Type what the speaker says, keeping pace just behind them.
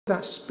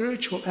that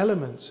spiritual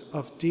element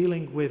of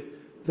dealing with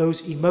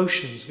those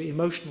emotions, the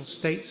emotional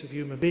states of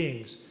human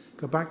beings.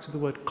 Go back to the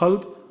word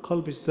qalb.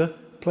 Qalb is the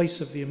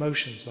place of the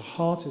emotions. The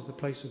heart is the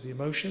place of the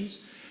emotions.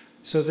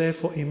 So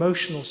therefore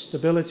emotional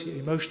stability,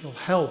 emotional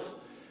health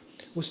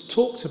was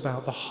talked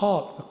about. The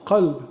heart, the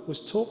qalb, was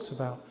talked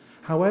about.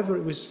 However,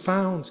 it was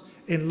found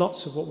in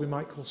lots of what we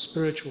might call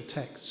spiritual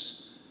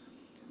texts.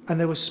 And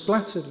they were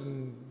splattered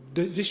and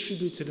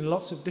distributed in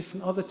lots of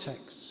different other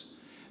texts.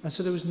 And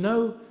so there was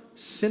no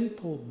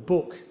simple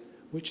book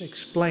which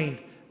explained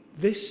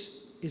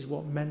this is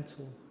what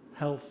mental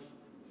health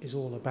is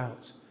all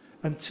about.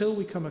 Until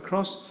we come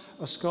across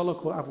a scholar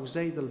called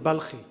Zayd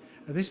al-Balkhi.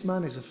 And this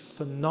man is a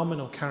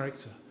phenomenal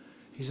character.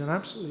 He's an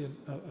absolutely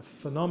a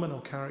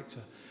phenomenal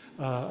character.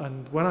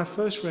 And when I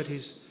first read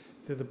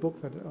the book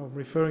that I'm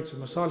referring to,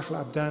 Masalih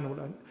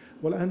al-Abdan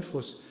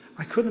wal-Anfus,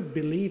 I couldn't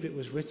believe it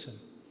was written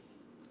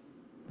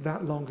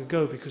that long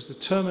ago, because the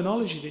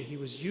terminology that he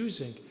was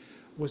using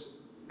was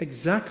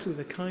exactly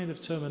the kind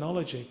of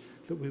terminology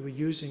that we were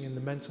using in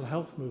the mental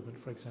health movement,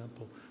 for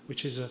example,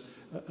 which is a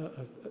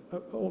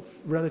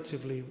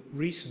relatively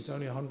recent,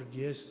 only 100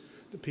 years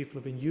that people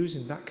have been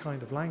using that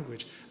kind of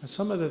language. And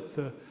some of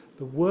the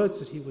words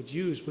that he would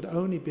use would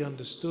only be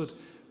understood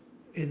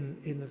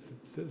in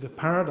the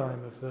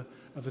paradigm of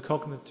the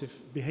cognitive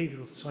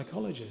behavioral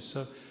psychologist.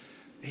 So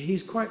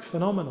he's quite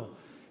phenomenal.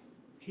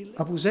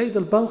 Abu Zayd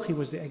al-Balkhi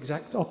was the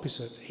exact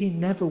opposite. He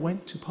never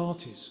went to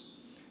parties.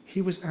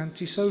 He was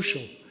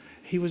antisocial.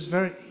 He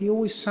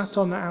always sat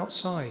on the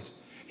outside.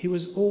 He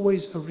was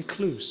always a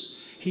recluse.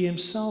 He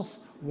himself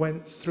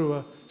went through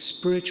a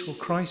spiritual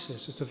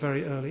crisis at a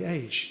very early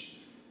age.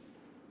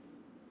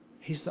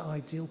 He's the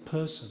ideal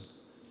person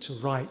to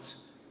write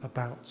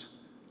about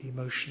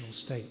emotional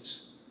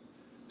states.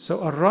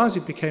 So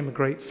Al-Razi became a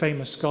great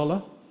famous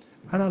scholar,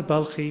 and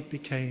Al-Balkhi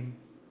became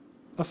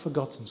a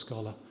forgotten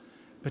scholar.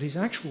 But his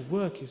actual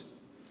work is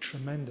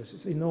tremendous,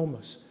 it's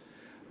enormous.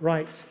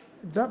 Right,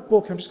 that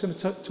book I'm just going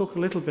to talk a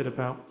little bit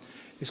about.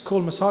 It's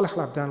called Masalih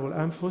al-Abdan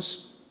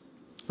wal-Anfus,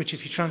 which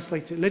if you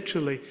translate it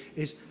literally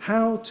is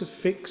how to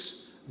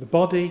fix the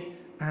body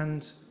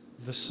and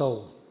the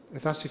soul.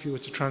 If you were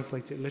to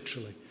translate it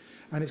literally.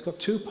 And it's got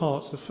two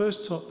parts. The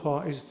first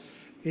part is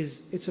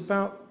it's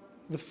about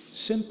the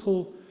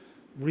simple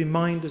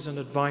reminders and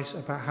advice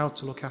about how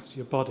to look after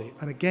your body.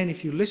 And again,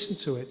 if you listen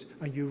to it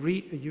and you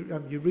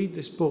read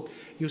this book,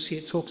 you'll see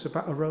it talks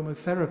about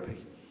aromatherapy.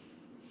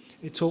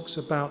 It talks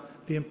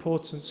about the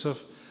importance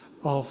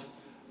of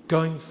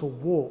going for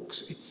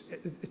walks.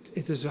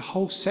 There's a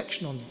whole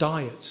section on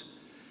diet.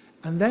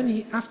 And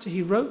then after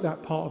he wrote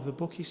that part of the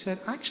book, he said,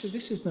 actually,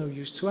 this is no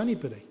use to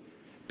anybody,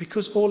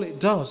 because all it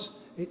does,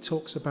 it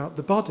talks about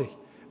the body.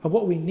 And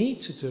what we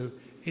need to do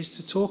is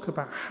to talk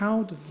about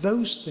how do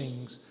those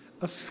things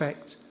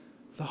affect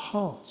the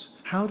heart?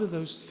 How do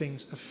those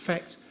things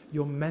affect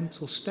your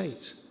mental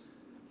state?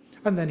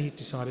 And then he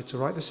decided to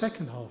write the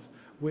second half,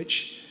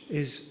 which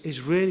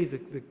is really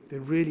the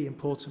really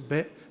important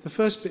bit. The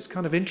first bit's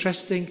kind of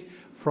interesting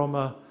from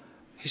a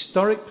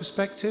historic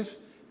perspective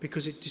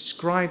because it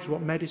describes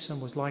what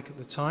medicine was like at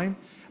the time,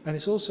 and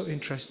it's also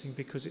interesting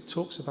because it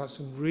talks about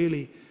some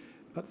really,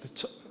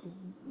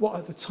 what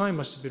at the time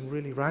must have been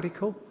really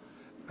radical,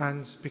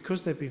 and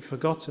because they've been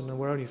forgotten and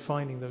we're only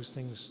finding those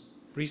things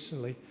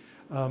recently,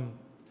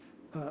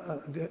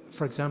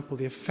 for example,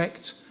 the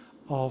effect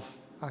of,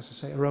 as I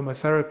say,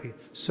 aromatherapy,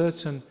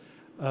 certain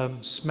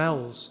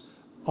smells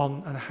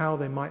and how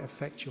they might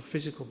affect your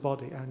physical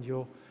body and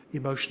your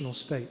emotional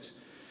states.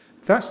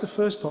 That's the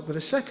first part. But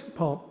the second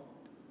part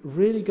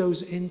really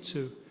goes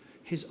into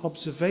his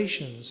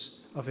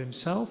observations of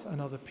himself and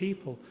other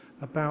people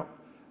about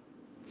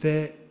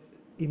their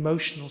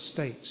emotional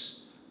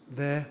states,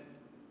 their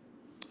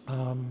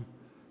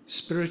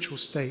spiritual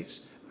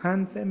states,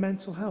 and their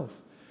mental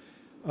health.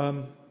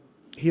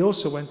 He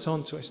also went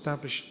on to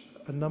establish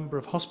a number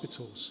of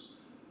hospitals,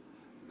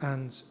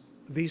 and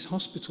these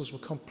hospitals were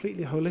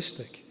completely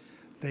holistic.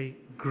 They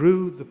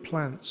grew the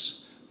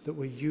plants that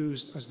were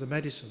used as the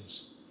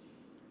medicines.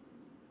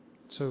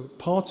 So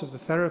part of the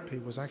therapy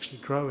was actually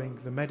growing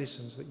the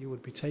medicines that you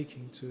would be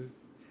taking to.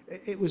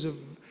 It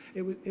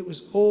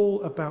was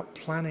all about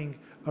planning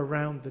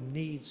around the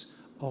needs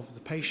of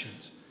the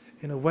patient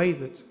in a way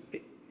that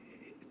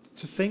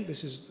to think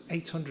this is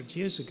 800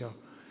 years ago,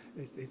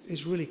 it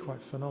is really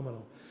quite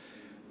phenomenal.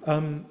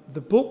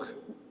 The book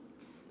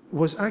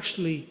was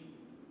actually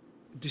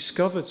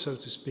discovered, so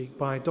to speak,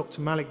 by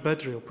Dr. Malik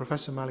Badri, or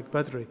Professor Malik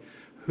Badri,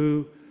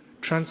 who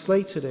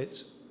translated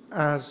it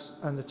as,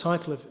 and the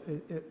title of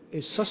it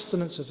is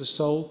Sustenance of the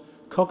Soul,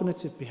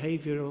 Cognitive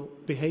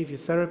Behaviour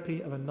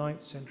Therapy of a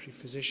 9th Century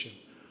Physician.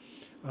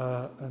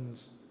 And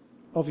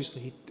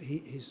obviously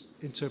his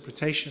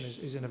interpretation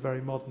is in a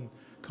very modern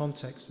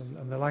context,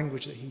 and the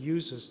language that he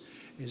uses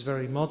is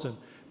very modern.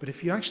 But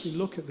if you actually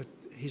look at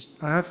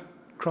I have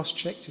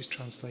cross-checked his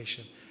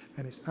translation,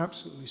 and it's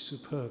absolutely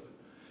superb.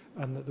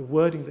 And the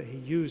wording that he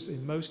used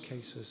in most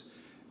cases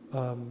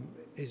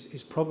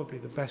is probably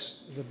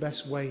the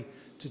best way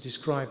to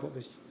describe what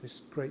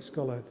this great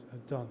scholar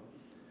had done.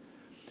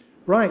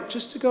 Right,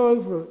 just to go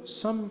over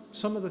some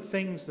of the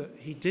things that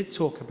he did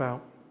talk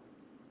about,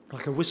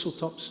 like a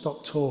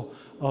whistle-stop tour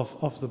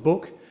of the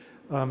book.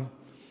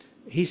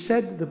 He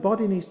said the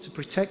body needs to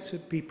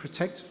be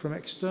protected from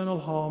external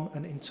harm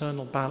and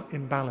internal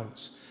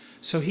imbalance.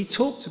 So he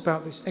talked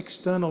about this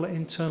external and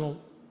internal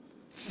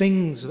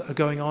things that are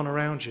going on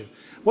around you.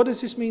 What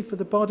does this mean for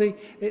the body?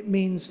 It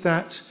means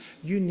that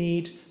you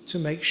need to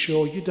make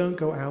sure you don't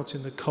go out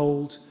in the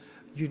cold,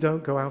 you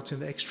don't go out in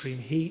the extreme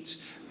heat,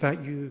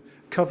 that you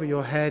cover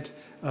your head,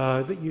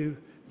 that you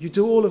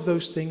do all of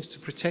those things to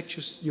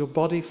protect your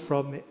body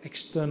from the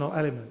external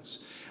elements.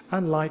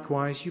 And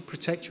likewise, you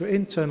protect your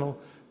internal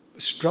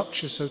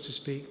structure, so to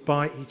speak,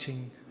 by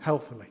eating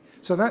healthily.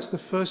 So that's the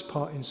first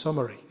part in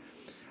summary.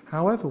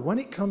 However, when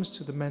it comes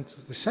to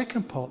the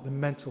second part, the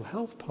mental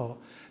health part,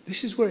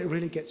 this is where it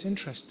really gets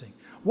interesting.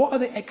 What are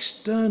the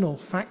external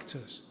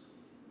factors?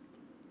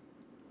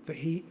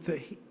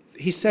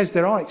 He says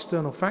there are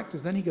external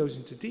factors, then he goes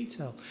into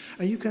detail.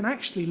 And you can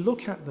actually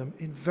look at them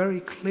in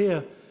very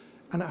clear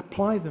and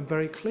apply them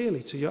very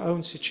clearly to your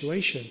own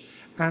situation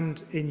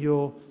and in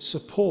your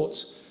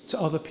support to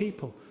other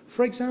people.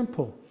 For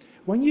example,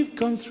 when you've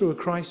gone through a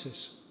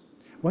crisis,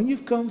 when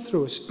you've gone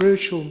through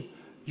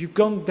you've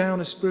gone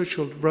down a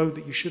spiritual road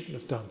that you shouldn't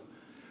have done,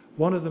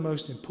 one of the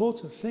most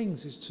important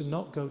things is to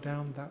not go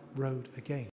down that road again.